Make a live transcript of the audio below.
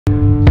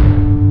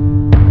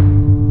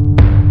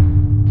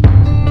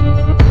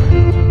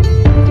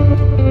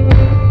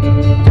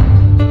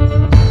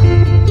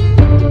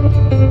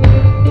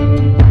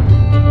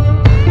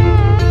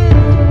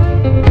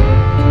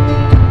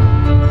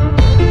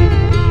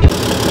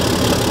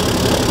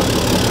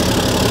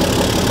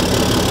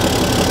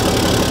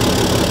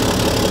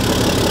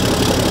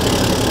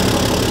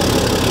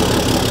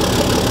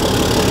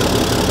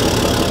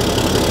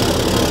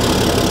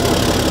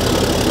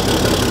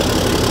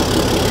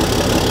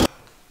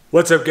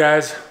What's up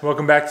guys,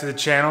 welcome back to the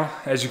channel.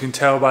 As you can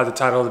tell by the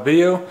title of the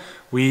video,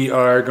 we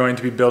are going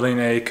to be building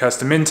a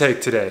custom intake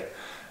today.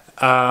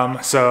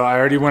 So I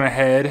already went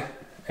ahead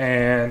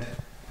and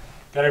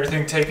got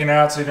everything taken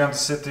out so you don't have to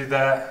sit through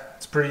that.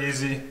 It's pretty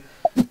easy.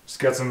 Just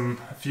got a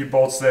few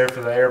bolts there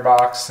for the air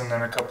box and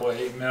then a couple of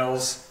 8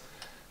 mils.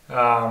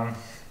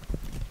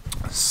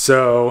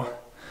 So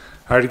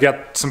I already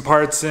got some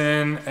parts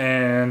in,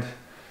 and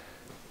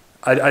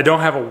I don't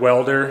have a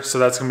welder, so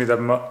that's gonna be the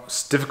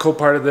most difficult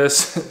part of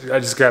this. I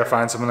just gotta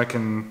find someone that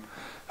can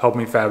help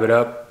me fab it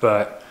up,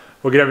 but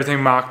we'll get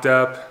everything mocked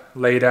up,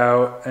 laid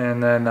out,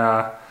 and then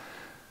I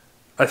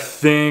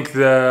think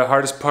the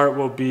hardest part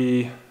will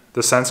be the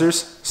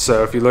sensors.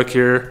 So if you look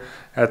here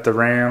at the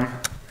RAM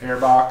air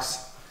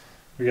box,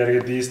 we gotta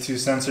get these 2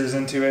 sensors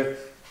into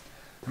it.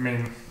 I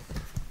mean,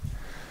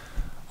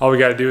 all we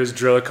gotta do is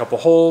drill a couple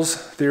holes,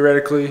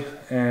 theoretically,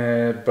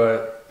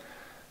 but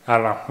I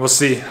don't know, we'll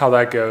see how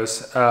that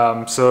goes.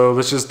 So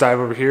let's just dive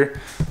over here.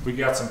 We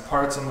got some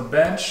parts on the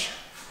bench.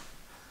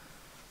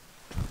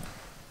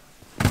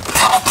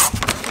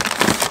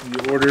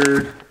 We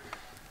ordered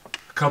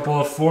a couple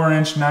of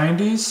 4-inch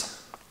 90s.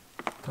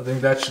 I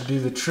think that should do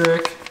the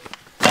trick.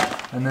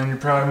 And then you're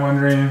probably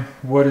wondering,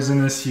 what is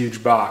in this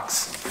huge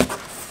box?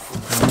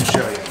 Let me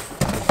show you.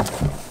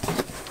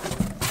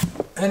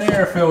 An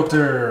air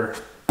filter.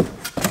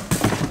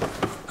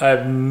 I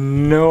have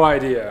no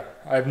idea.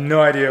 I have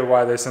no idea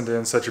why they sent it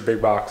in such a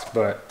big box,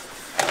 but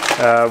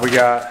we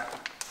got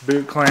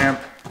boot clamp,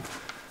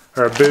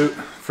 or a boot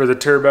for the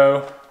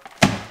turbo,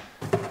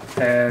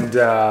 and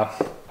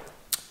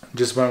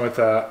just went with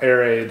a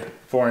Air-Aid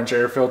 4-inch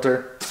air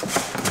filter.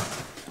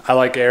 I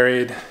like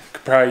Air-Aid. You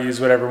could probably use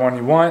whatever one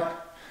you want.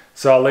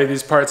 So I'll lay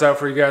these parts out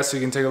for you guys so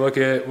you can take a look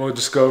at it. We'll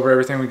just go over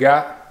everything we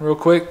got real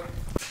quick.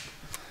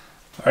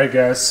 Alright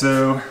guys,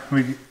 so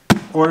we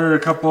ordered a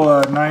couple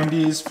of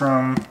 90s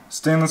from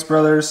Stainless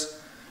Brothers.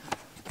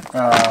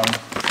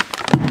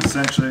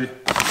 Essentially,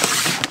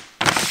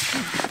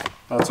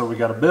 that's what we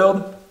got to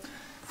build.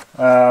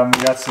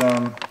 We got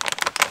some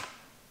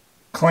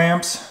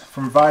clamps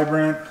from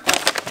Vibrant,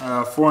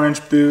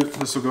 4-inch boot.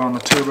 This will go on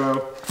the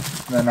turbo,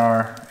 and then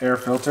our air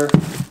filter.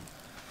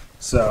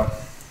 So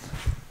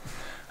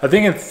I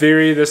think in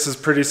theory this is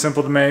pretty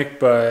simple to make,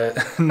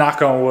 but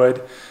knock on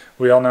wood,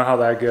 we all know how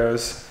that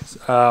goes.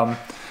 And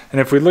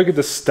if we look at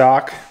the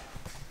stock,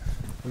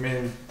 I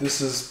mean,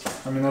 that's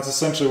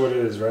essentially what it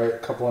is, right? A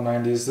couple of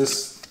 90s.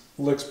 This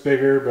looks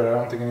bigger, but I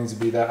don't think it needs to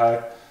be that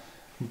high.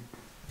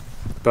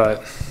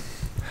 But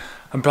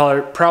I'm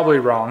probably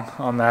wrong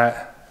on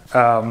that.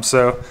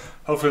 So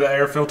hopefully the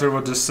air filter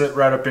will just sit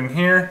right up in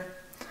here,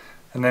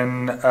 and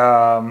then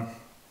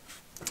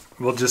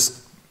we'll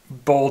just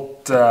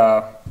bolt,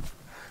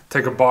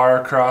 take a bar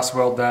across,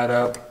 weld that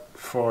up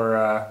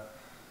for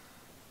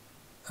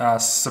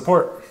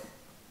support.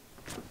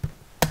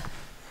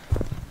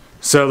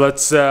 So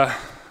let's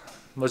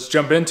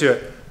jump into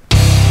it.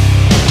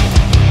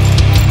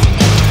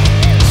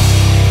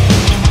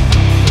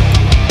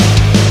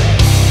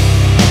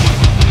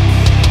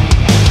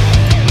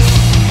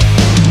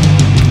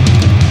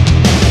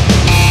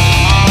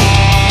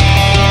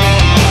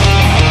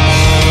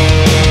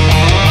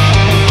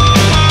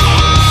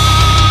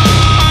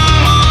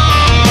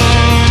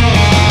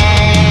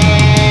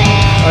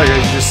 Okay,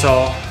 you just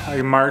saw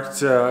I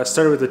marked. I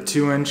started with a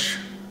 2-inch.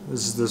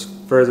 This is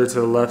further to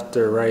the left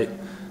or right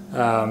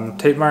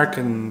tape mark,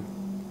 and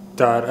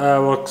thought,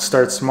 we'll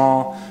start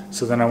small.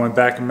 So then I went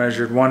back and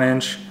measured 1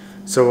 inch.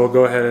 So we'll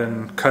go ahead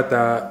and cut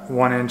that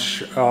 1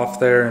 inch off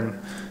there and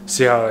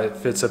see how it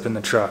fits up in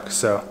the truck.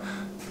 So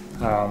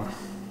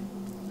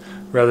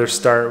rather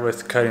start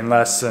with cutting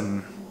less,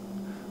 and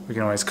we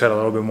can always cut a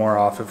little bit more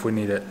off if we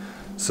need it.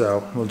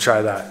 So we'll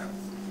try that.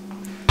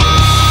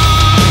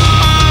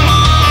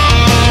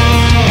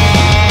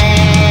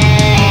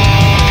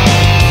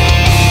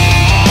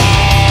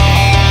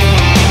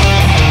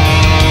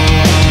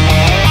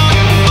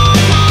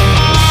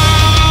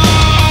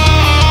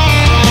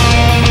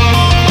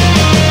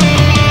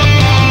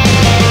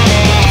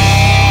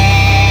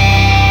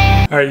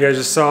 Alright, you guys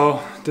just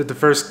saw, did the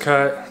first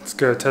cut. Let's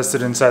go test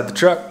it inside the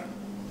truck.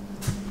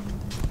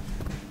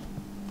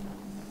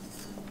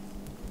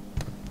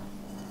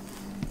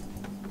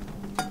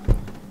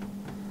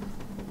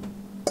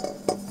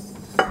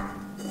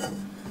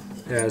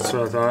 Yeah, that's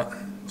what I thought.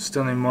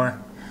 Still need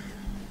more.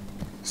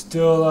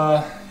 Still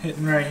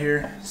hitting right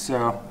here,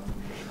 so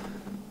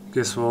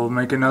guess we'll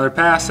make another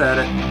pass at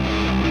it.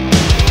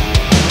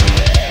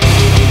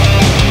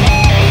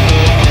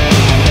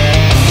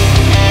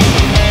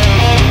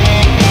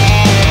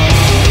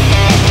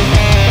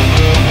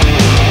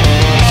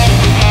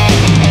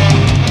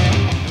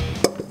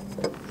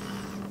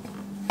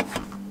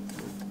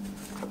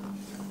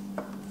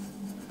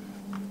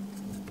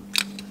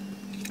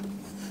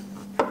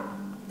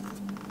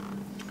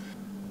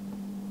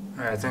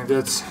 Alright, I think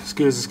that's as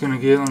good as it's going to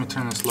get. Let me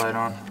turn this light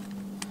on.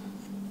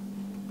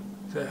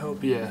 Does that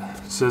help? Yeah.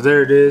 So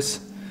there it is.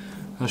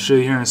 I'll show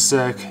you here in a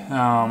sec.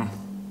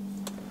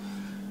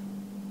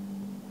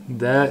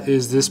 That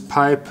is this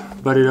pipe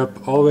butted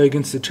up all the way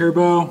against the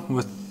turbo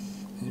with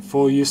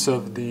full use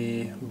of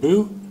the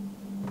boot.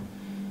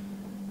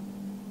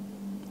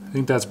 I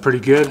think that's pretty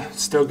good.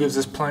 Still gives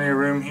us plenty of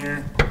room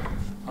here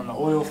on the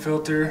oil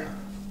filter.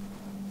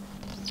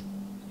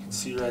 You can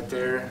see right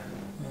there.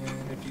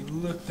 And if you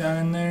look down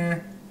in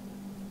there,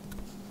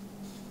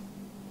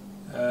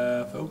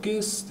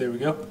 focus, there we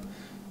go.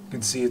 You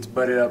can see it's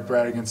butted up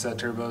right against that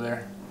turbo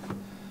there.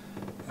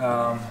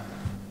 And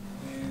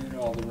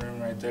all the room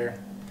right there.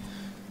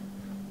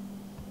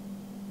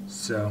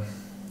 So,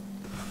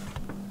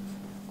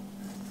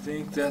 I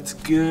think that's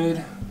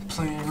good.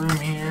 Plenty of room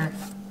here.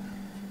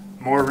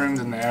 More room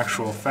than the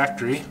actual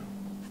factory.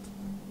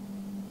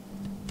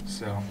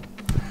 So,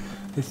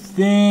 I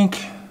think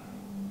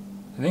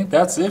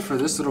that's it for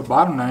this little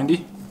bottom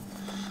 90.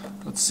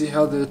 Let's see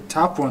how the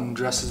top one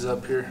dresses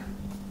up here.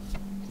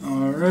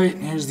 Alright,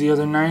 here's the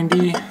other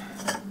 90.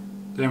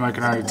 Damn, I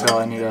can already tell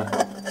I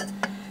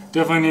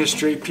definitely need a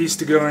straight piece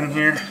to go in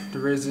here to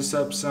raise this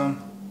up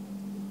some.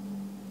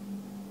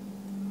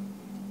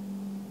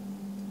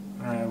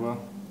 Alright,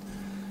 well,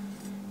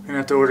 I'm gonna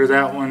have to order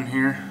that one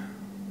here.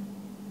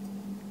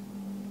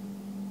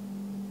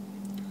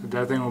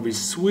 That thing will be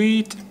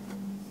sweet.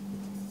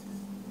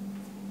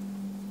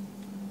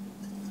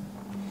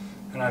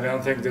 And I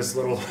don't think this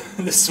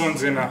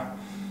one's gonna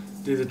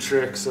do the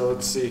trick, so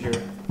let's see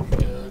here.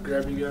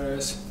 Grab you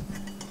guys.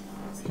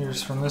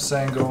 Here's from this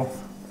angle.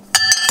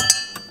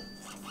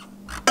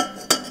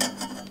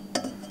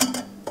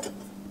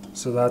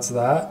 So that's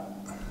that.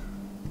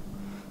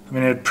 I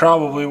mean, it'd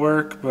probably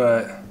work,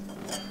 but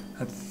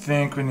I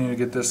think we need to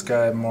get this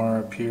guy more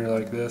up here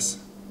like this.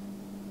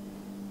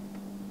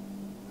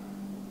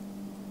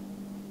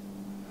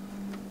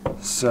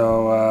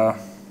 So,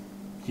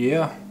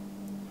 yeah.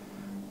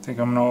 I think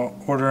I'm gonna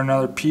order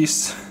another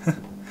piece,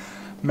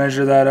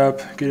 measure that up,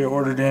 get it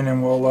ordered in,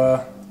 and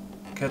we'll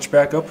catch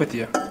back up with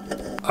you.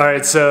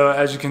 Alright, so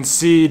as you can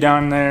see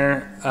down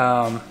there,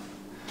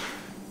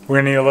 we're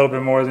gonna need a little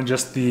bit more than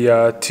just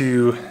the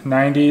two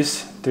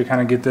 90s to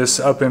kind of get this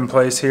up in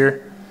place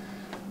here,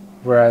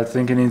 where I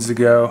think it needs to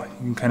go.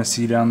 You can kind of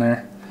see down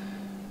there.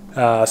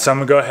 So I'm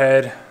gonna go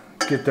ahead,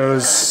 get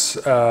those,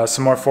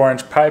 some more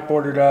 4-inch pipe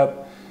ordered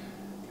up,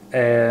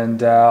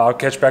 and I'll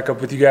catch back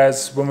up with you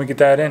guys when we get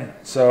that in.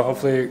 So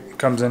hopefully it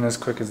comes in as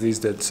quick as these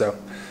did. So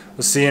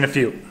we'll see you in a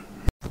few.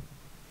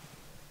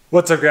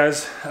 What's up,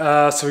 guys?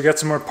 So we got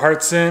some more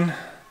parts in.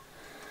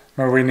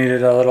 Remember, we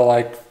needed a little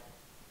like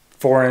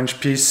 4-inch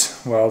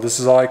piece. Well, this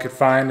is all I could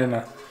find in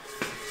a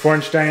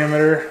 4-inch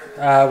diameter.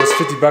 It was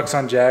 50 bucks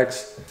on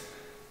Jags.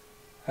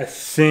 I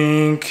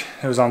think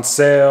it was on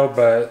sale,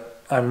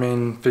 but I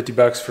mean 50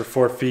 bucks for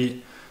 4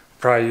 feet.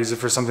 Probably use it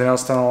for something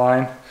else down the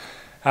line.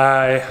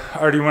 I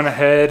already went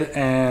ahead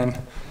and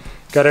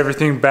got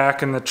everything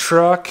back in the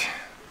truck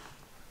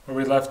where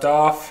we left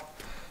off.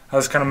 I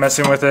was kind of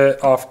messing with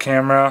it off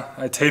camera.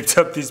 I taped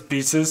up these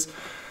pieces.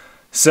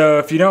 So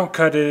if you don't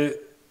cut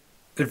it,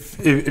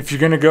 if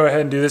you're gonna go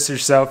ahead and do this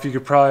yourself, you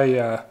could probably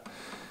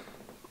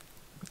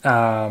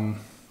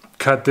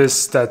cut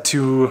this, I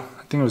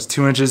think it was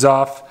 2 inches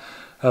off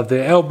of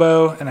the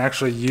elbow and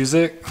actually use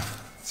it.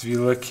 So if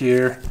you look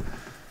here,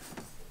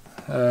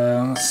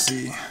 let's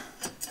see.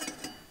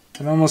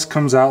 It almost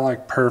comes out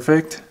like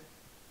perfect,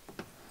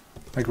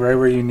 like right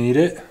where you need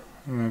it.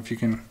 I don't know if you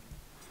can.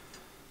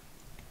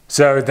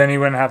 So then you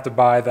wouldn't have to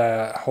buy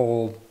that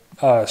whole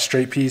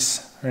straight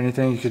piece or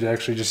anything. You could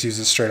actually just use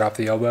it straight off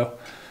the elbow.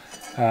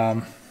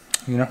 You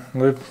know,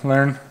 live,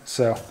 learn.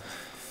 So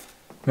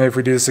maybe if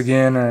we do this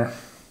again or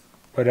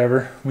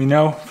whatever, we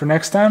know for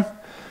next time.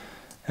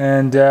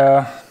 And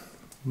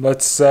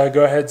let's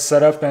go ahead,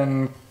 set up,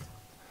 and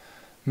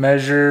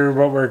measure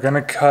what we're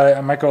gonna cut.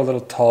 I might go a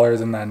little taller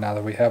than that now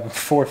that we have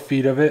 4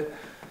 feet of it.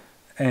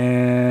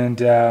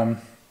 And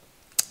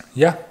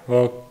yeah,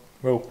 we'll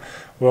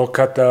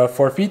cut the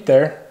 4 feet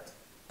there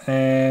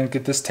and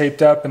get this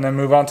taped up and then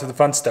move on to the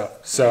fun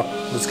stuff. So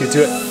let's get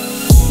to it.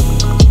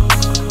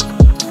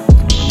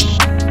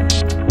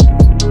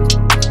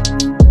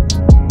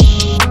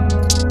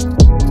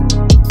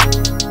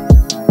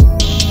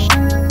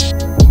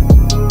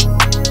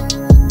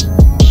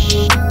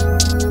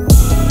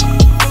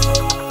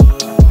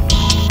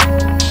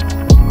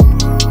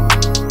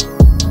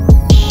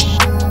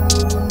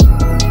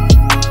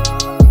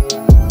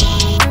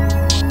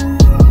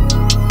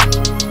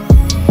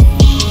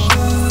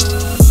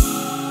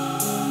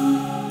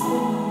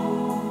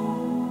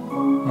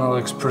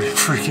 Looks pretty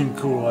freaking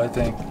cool, I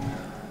think.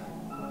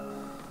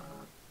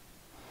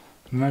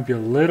 It might be a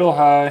little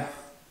high.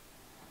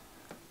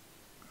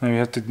 Maybe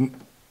have to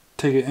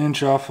take an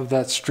inch off of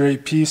that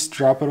straight piece,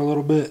 drop it a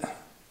little bit,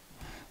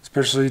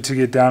 especially to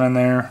get down in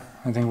there,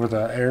 I think where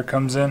the air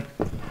comes in.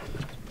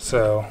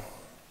 So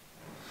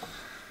I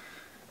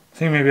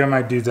think maybe I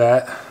might do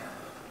that.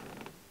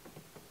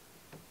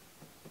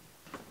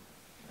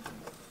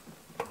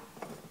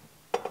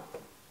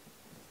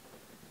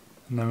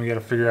 And then we got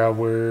to figure out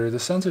where the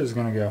sensor is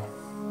going to go.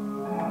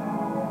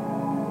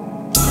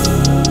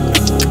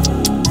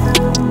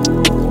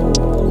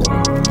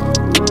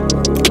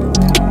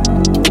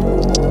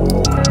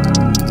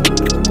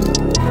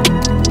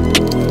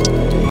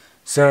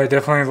 So I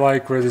definitely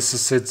like where this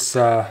sits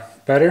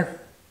better.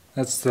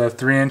 That's the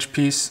 3-inch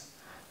piece,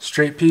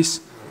 straight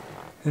piece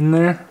in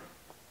there.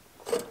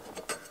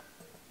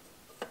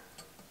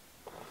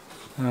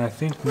 And I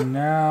think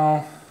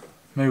now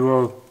maybe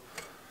we'll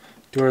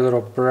do our little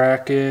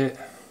bracket.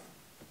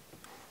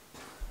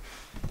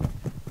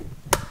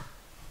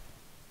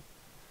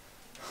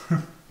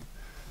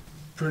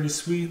 Pretty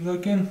sweet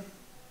looking.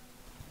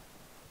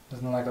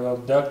 Doesn't like a little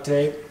duct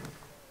tape.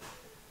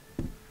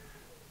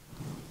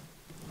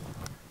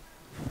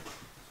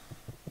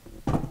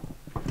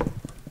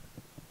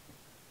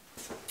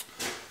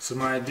 So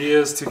my idea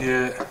is to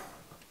get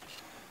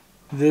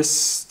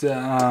this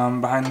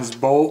behind this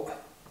bolt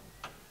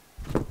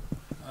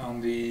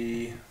on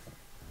the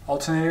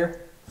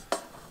alternator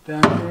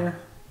down here.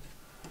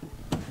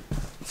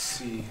 Let's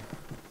see.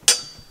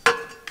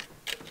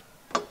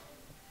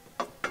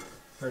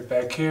 Right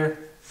back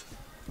here.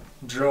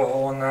 Drill a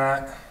hole in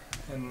that,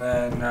 and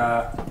then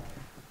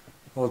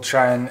we'll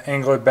try and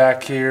angle it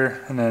back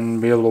here and then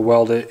be able to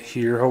weld it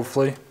here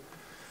hopefully.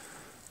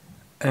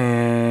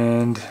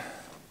 And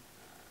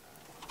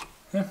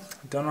yeah,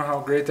 don't know how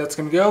great that's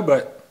gonna go,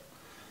 but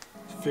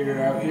figure it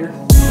out here.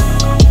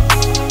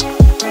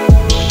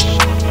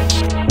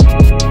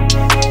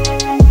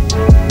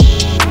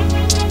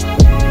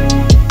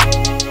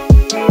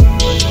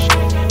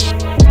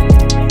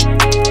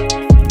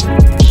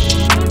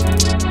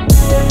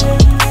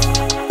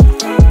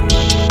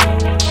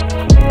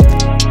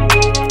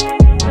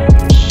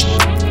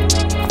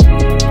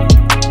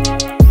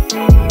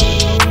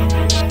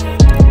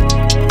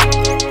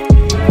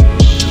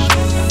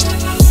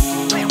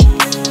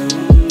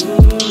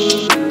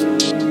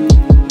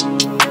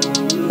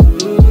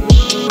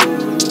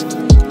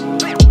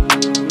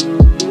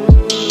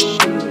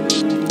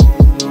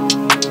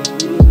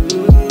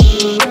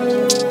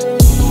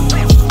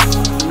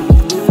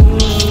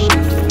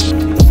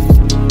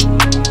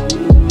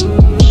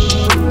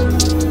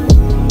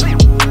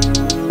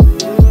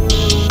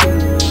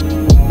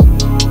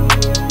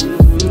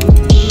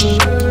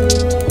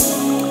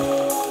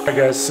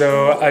 Guys,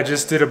 so I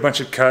just did a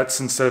bunch of cuts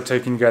instead of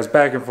taking you guys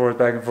back and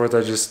forth.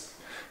 I just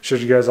showed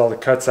you guys all the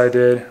cuts I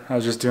did. I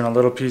was just doing a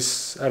little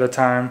piece at a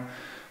time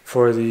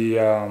for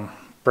the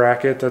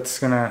bracket that's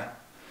gonna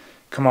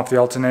come off the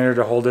alternator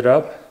to hold it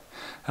up.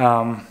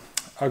 I'll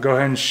go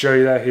ahead and show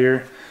you that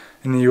here.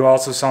 And you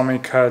also saw me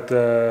cut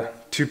the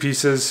 2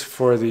 pieces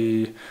for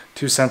the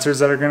 2 sensors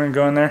that are gonna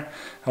go in there.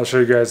 I'll show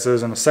you guys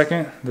those in a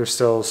second. They're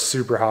still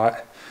super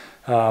hot.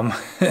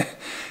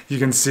 You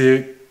can see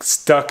it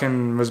stuck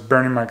and was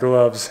burning my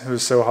gloves. It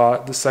was so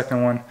hot, the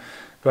second one.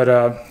 But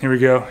here we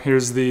go.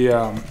 Here's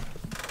the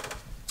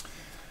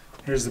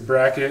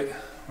bracket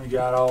we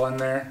got all in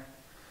there.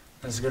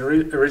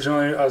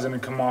 Originally I was gonna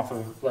come off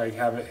of like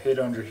have it hit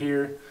under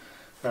here,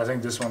 but I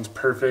think this one's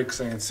perfect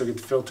so I can still get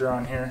the filter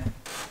on here.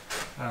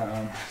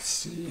 Let's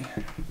see.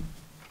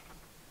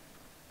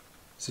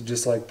 So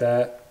just like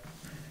that.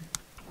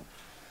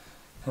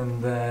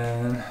 And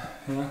then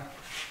yeah.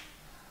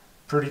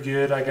 Pretty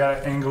good. I got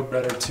it angled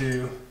better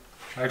too.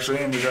 I actually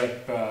ended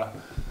up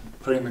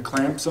putting the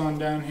clamps on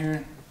down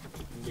here.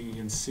 I think you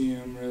can see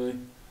them really.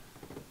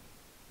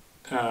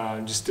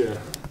 Just to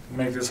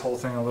make this whole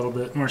thing a little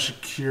bit more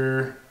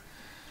secure.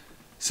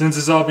 Since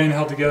it's all being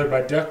held together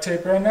by duct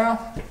tape right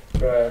now.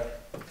 But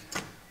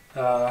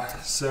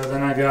so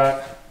then I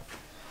got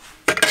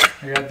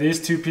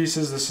these 2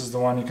 pieces. This is the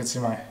one you can see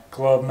my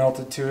glove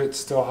melted to it,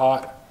 still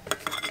hot.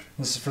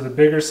 This is for the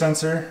bigger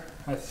sensor.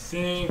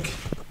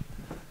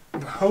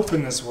 I'm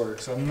hoping this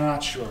works. I'm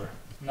not sure.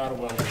 I'm not a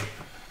welder.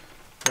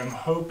 But I'm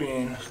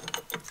hoping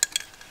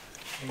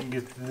I can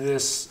get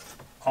this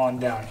on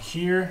down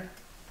here.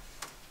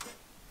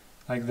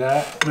 Like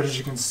that. But as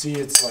you can see,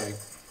 it's like,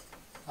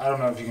 I don't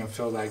know if you can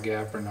fill that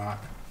gap or not.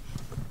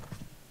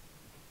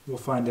 We'll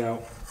find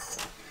out.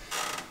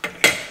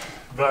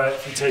 But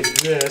if you take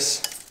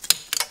this,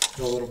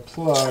 the little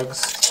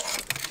plugs,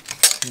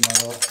 you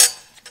know,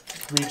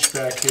 they'll reach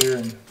back here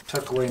and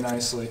tuck away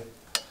nicely.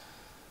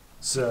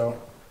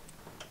 So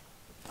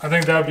I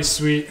think that would be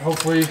sweet.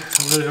 Hopefully, I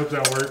really hope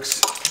that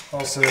works.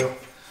 Also, I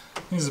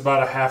think it's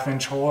about a 1/2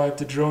 inch hole I have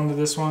to drill into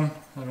this one.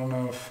 I don't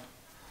know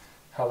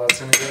how that's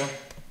gonna go.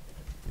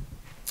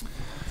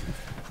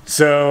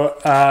 So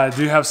I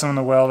do have some in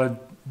the welded,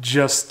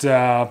 just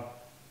trying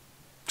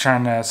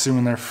to see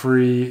when they're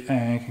free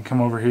and can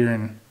come over here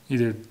and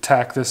either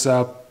tack this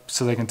up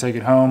so they can take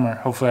it home, or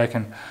hopefully I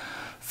can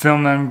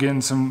film them getting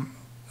some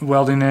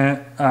welding in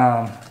it.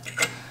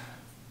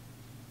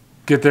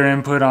 Get their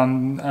input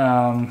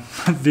on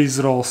these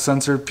little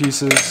sensor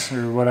pieces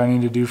or what I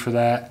need to do for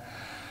that.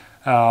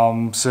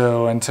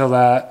 So until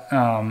that,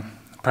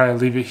 probably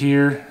leave it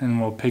here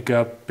and we'll pick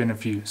up in a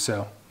few.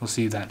 So we'll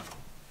see you then.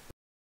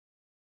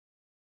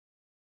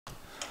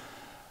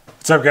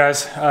 What's up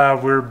guys?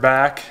 We're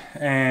back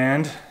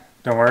and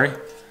don't worry,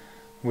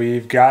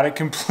 we've got it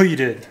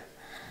completed.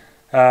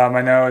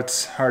 I know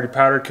it's already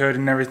powder coated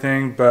and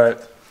everything,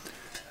 but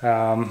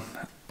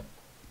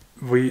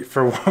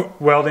for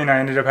welding I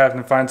ended up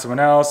having to find someone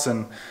else,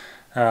 and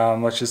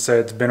Let's just say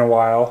it's been a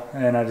while,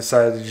 and I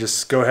decided to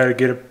just go ahead and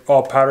get it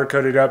all powder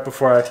coated up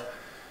before I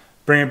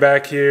bring it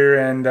back here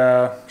and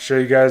show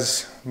you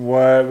guys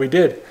what we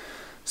did.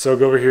 So I'll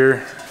go over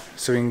here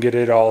so we can get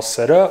it all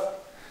set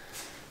up.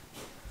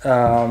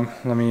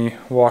 Let me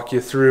walk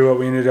you through what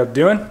we ended up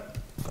doing.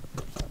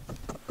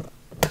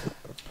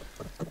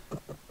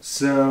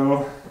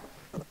 So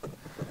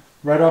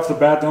right off the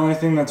bat, the only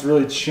thing that's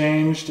really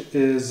changed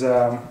is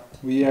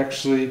we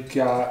actually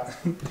got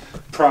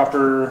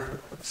proper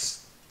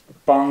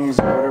bungs,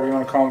 or whatever you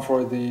want to call them,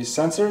 for the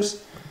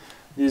sensors.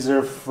 These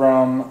are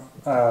from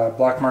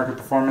Black Market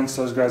Performance.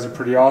 Those guys are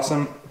pretty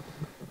awesome.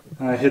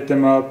 I hit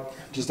them up,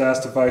 just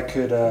asked if I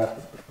could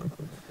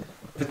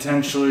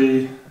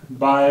potentially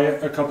buy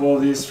a couple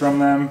of these from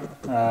them,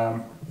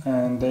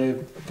 and they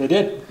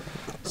did.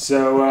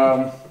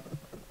 So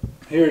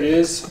here it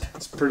is.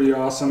 It's pretty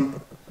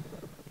awesome.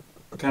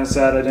 Kind of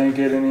sad I didn't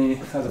get any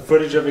of the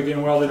footage of it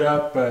getting welded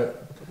up,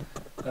 but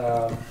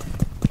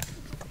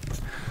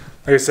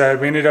like I said,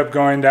 we ended up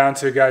going down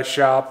to a guy's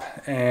shop,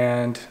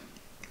 and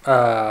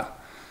I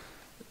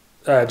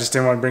just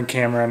didn't want to bring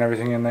camera and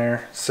everything in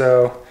there.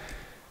 So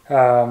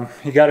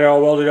he got it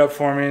all welded up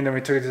for me, and then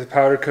we took it to the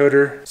powder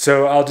coater.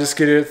 So I'll just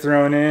get it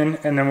thrown in,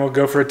 and then we'll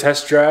go for a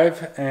test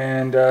drive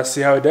and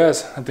see how it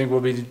does. I think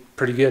we'll be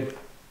pretty good.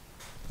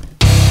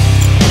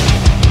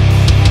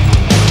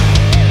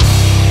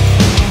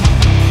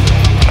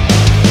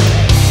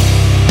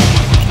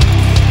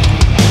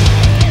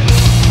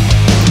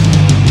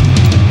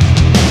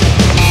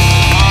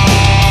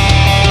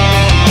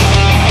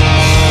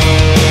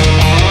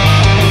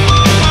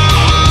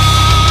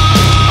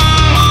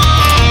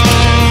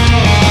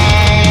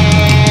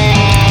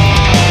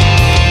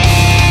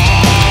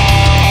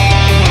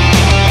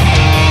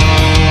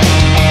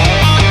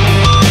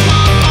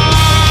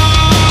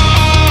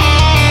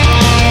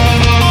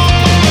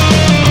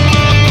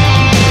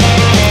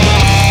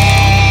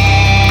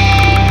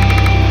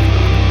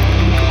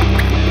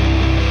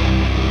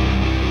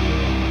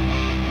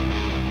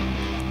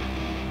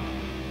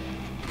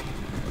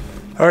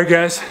 Alright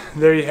guys,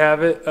 there you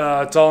have it.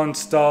 It's all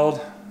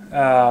installed.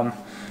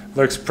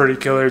 Looks pretty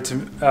killer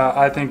to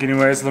I think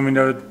anyways. Let me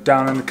know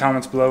down in the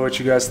comments below what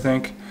you guys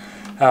think.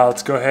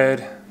 Let's go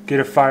ahead, get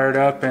it fired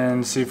up,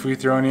 and see if we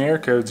throw any air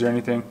codes or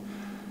anything.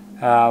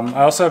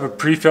 I also have a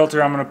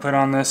pre-filter I'm going to put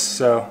on this,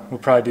 so we'll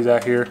probably do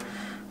that here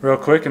real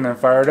quick and then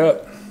fire it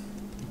up.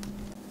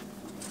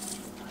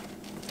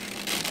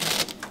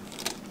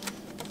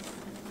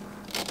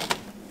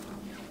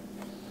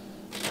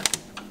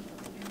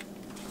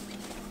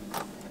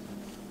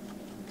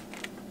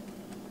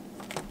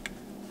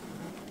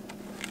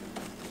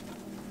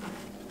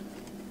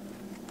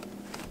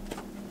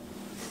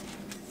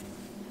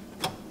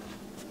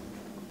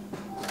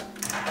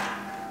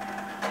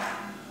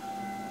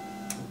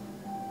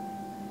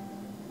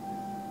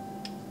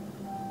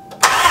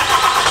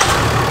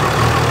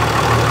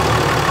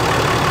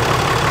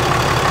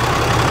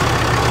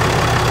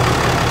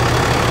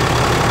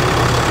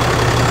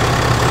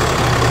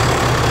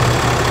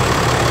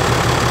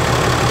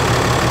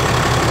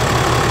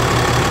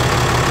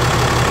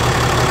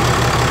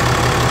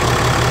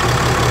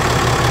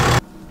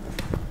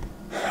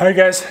 Alright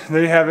guys,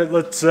 there you have it.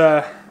 Let's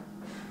no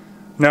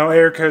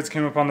air codes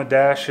came up on the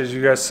dash, as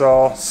you guys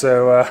saw,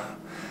 so I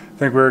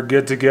think we're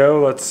good to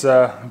go. Let's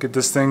get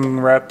this thing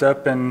wrapped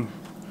up and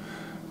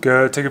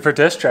go take it for a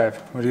test drive.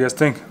 What do you guys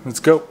think? Let's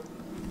go.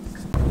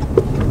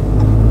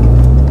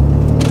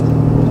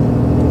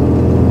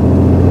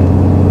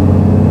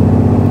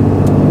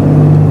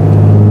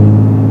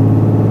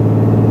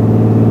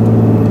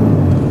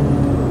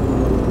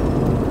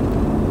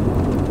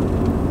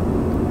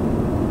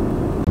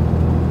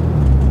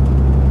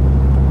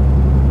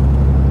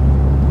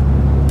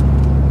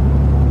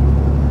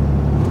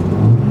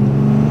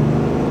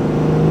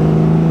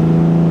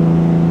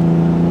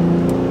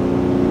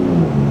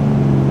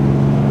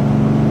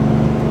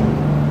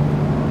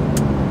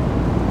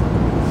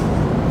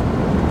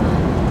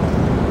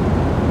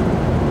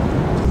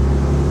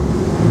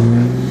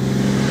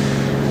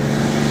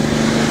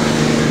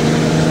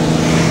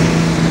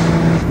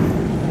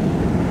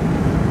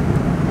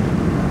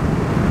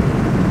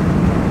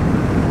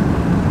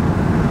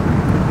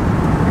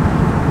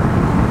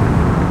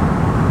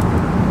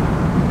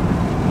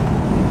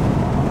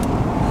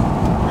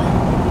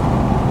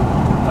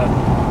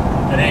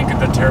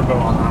 Turbo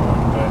on